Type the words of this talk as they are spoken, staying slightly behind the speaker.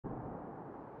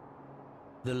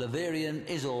The Leverian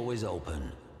is always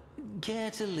open. Care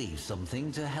to leave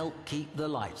something to help keep the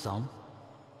lights on?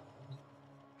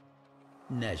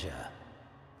 Nezha,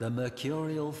 the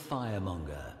mercurial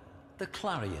firemonger, the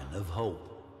clarion of hope.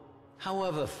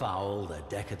 However foul the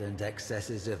decadent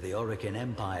excesses of the Orokin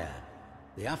Empire,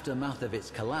 the aftermath of its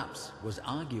collapse was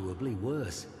arguably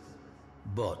worse.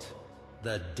 But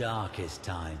the darkest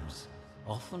times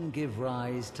often give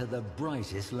rise to the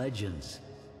brightest legends.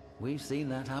 We've seen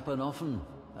that happen often,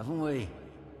 haven't we?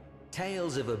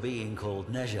 Tales of a being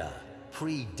called Nezha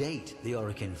predate the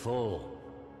Orokin fall.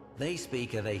 They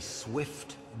speak of a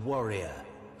swift warrior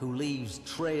who leaves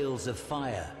trails of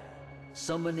fire,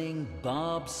 summoning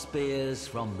barbed spears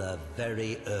from the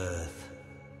very earth.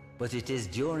 But it is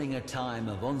during a time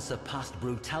of unsurpassed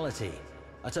brutality,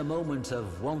 at a moment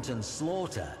of wanton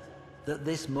slaughter, that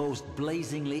this most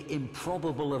blazingly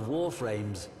improbable of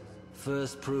Warframes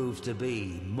first proves to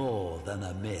be more than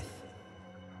a myth.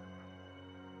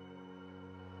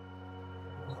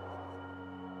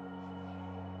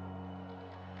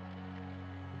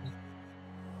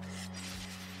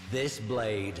 This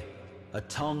blade, a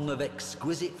tongue of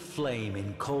exquisite flame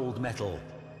in cold metal,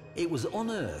 it was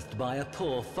unearthed by a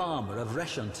poor farmer of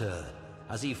Reshantur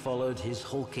as he followed his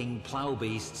hulking plough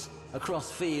beasts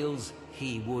across fields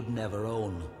he would never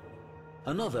own.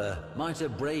 Another might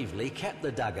have bravely kept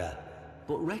the dagger,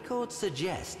 but records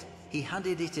suggest he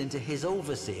handed it into his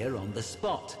overseer on the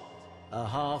spot, a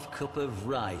half cup of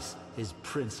rice his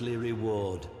princely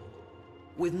reward.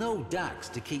 With no dax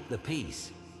to keep the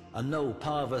peace, and no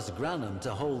parvus granum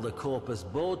to hold the corpus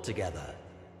board together,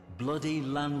 bloody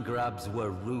land grabs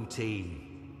were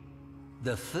routine.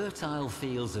 The fertile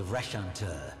fields of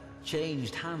Reshantur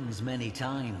changed hands many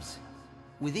times.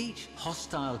 With each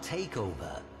hostile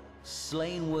takeover,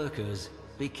 slain workers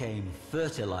became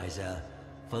fertilizer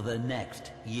for the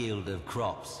next yield of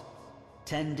crops,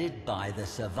 tended by the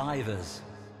survivors.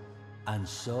 And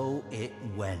so it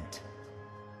went.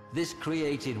 This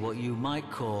created what you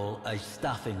might call a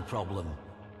staffing problem.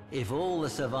 If all the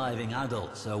surviving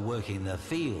adults are working the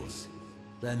fields,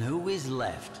 then who is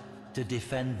left to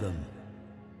defend them?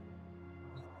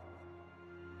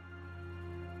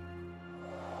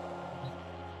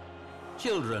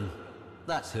 Children,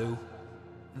 that's who.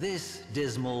 This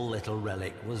dismal little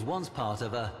relic was once part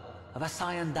of a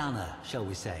Sayandana, shall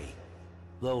we say.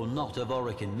 Though not of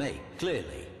Orokin make,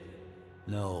 clearly.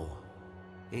 No,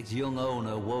 its young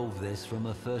owner wove this from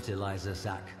a fertilizer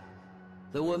sack.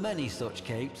 There were many such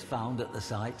capes found at the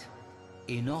site,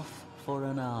 enough for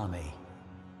an army.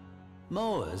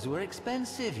 Mowers were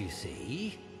expensive, you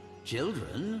see.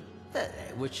 Children, they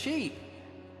were cheap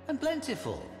and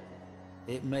plentiful.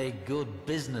 It made good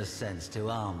business sense to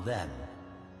arm them.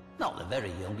 Not the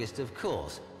very youngest, of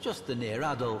course, just the near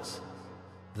adults.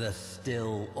 The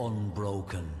still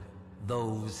unbroken,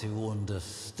 those who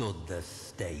understood the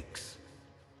stakes.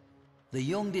 The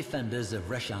young defenders of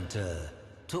Reshantur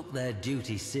took their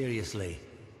duty seriously.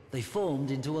 They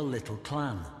formed into a little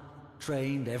clan,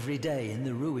 trained every day in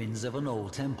the ruins of an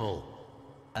old temple,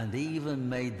 and even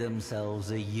made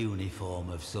themselves a uniform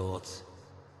of sorts,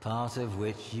 part of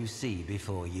which you see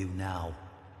before you now.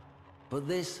 But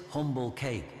this humble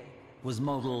cape was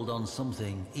modelled on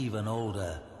something even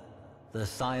older, the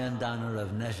Sayandana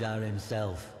of Nezha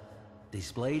himself,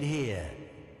 displayed here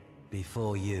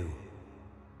before you.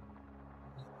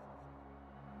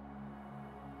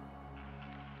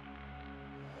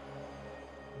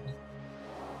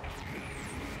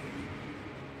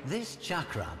 This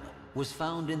chakram was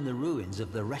found in the ruins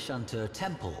of the Reshantur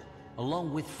temple,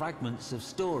 along with fragments of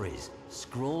stories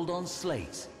scrawled on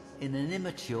slates in an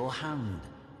immature hand,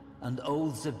 and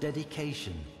oaths of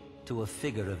dedication to a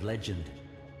figure of legend.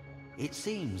 It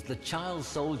seems the child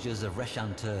soldiers of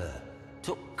Reshantur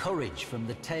took courage from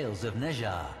the tales of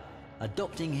Nezha,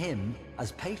 adopting him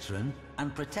as patron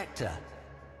and protector.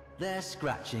 Their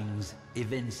scratchings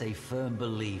evince a firm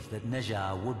belief that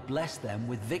Nezha would bless them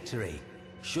with victory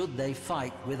should they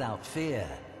fight without fear,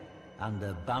 and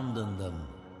abandon them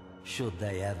should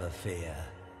they ever fear.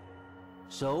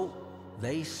 So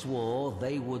they swore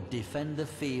they would defend the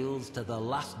fields to the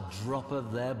last drop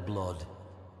of their blood.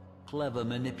 Clever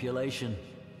manipulation.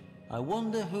 I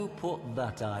wonder who put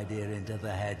that idea into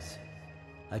their heads.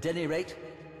 At any rate,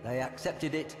 they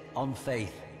accepted it on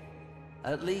faith.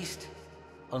 At least,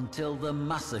 until the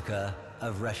massacre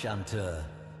of Reshantur.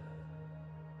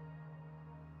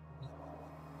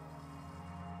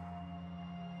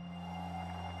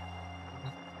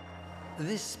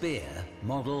 This spear,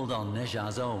 modelled on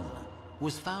Nezha's own,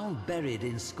 was found buried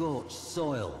in scorched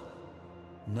soil.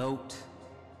 Note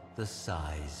the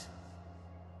size.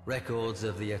 Records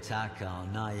of the attack are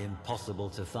nigh impossible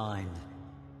to find.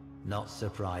 Not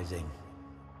surprising.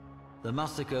 The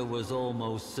massacre was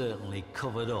almost certainly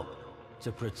covered up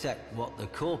to protect what the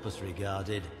corpus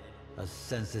regarded as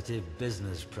sensitive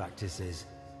business practices.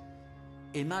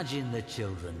 Imagine the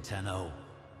children, Tenno,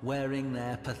 wearing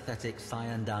their pathetic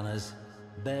cyandanas,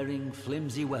 bearing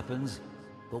flimsy weapons,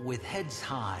 but with heads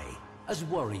high, as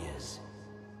warriors.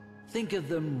 Think of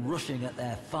them rushing at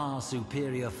their far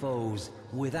superior foes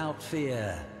without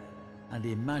fear, and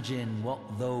imagine what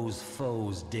those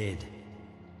foes did.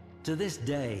 To this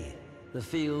day, the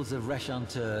fields of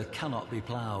Reshantur cannot be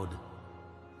ploughed.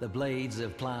 The blades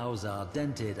of ploughs are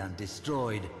dented and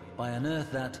destroyed by an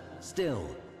earth that,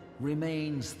 still,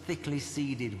 remains thickly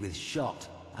seeded with shot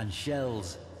and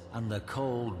shells and the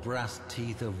cold brass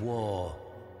teeth of war.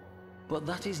 But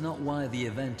that is not why the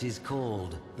event is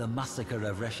called the Massacre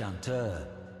of Reshantur.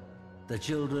 The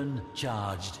children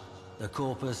charged, the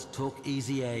corpus took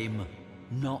easy aim,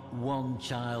 not one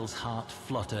child's heart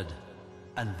fluttered,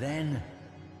 and then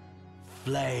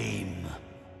flame.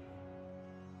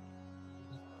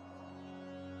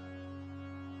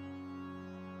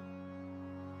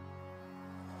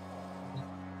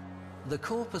 The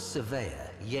corpus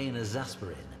surveyor, Yena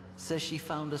Zasperin, says she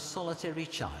found a solitary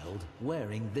child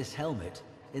wearing this helmet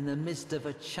in the midst of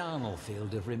a charnel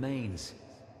field of remains.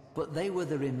 But they were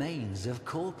the remains of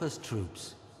corpus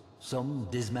troops, some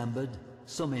dismembered,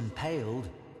 some impaled,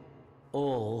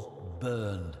 all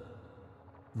burned.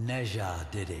 Nezha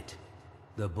did it,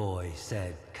 the boy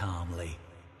said calmly.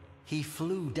 He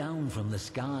flew down from the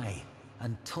sky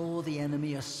and tore the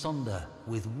enemy asunder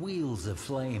with wheels of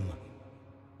flame.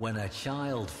 When a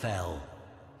child fell,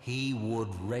 he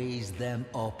would raise them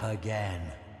up again.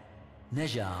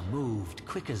 Nezha moved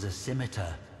quick as a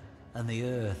scimitar, and the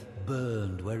earth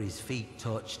burned where his feet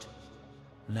touched.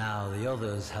 Now the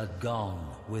others had gone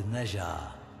with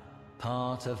Nezha,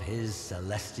 part of his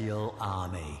celestial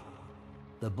army.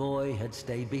 The boy had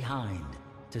stayed behind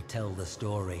to tell the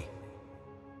story.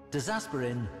 To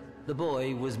Zasperin, the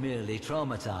boy was merely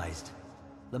traumatized.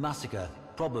 The massacre,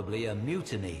 probably a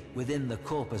mutiny within the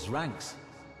corpus ranks.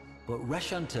 But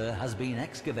Reshantur has been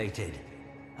excavated,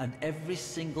 and every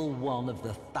single one of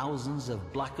the thousands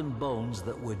of blackened bones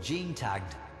that were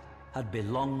gene-tagged had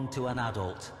belonged to an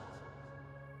adult.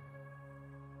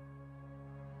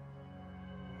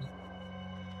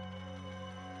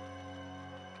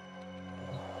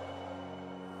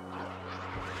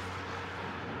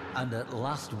 And at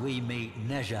last we meet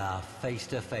Nezha face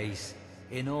to face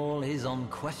in all his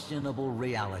unquestionable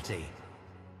reality.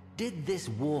 Did this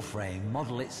Warframe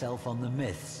model itself on the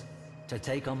myths to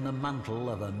take on the mantle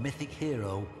of a mythic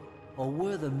hero, or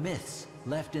were the myths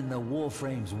left in the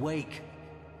Warframe's wake,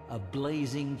 a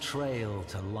blazing trail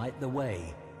to light the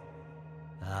way?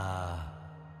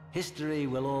 History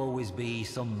will always be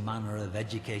some manner of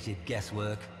educated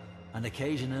guesswork, and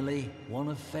occasionally one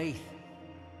of faith.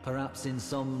 Perhaps in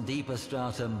some deeper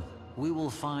stratum, we will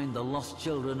find the lost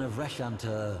children of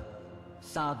Reshantur,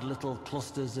 sad little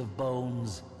clusters of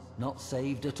bones, not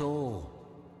saved at all.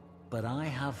 But I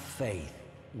have faith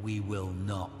we will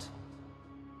not.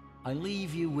 I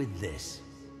leave you with this.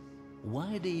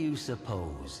 Why do you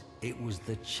suppose it was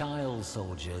the child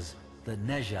soldiers that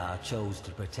Nezha chose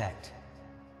to protect?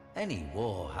 Any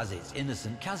war has its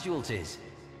innocent casualties,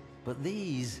 but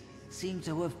these seem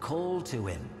to have called to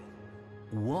him.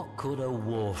 What could a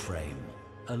Warframe,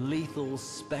 a lethal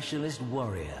specialist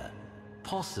warrior,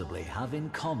 possibly have in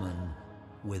common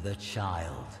with a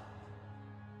child?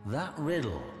 That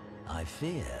riddle, I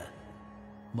fear,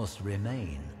 must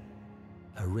remain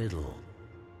a riddle.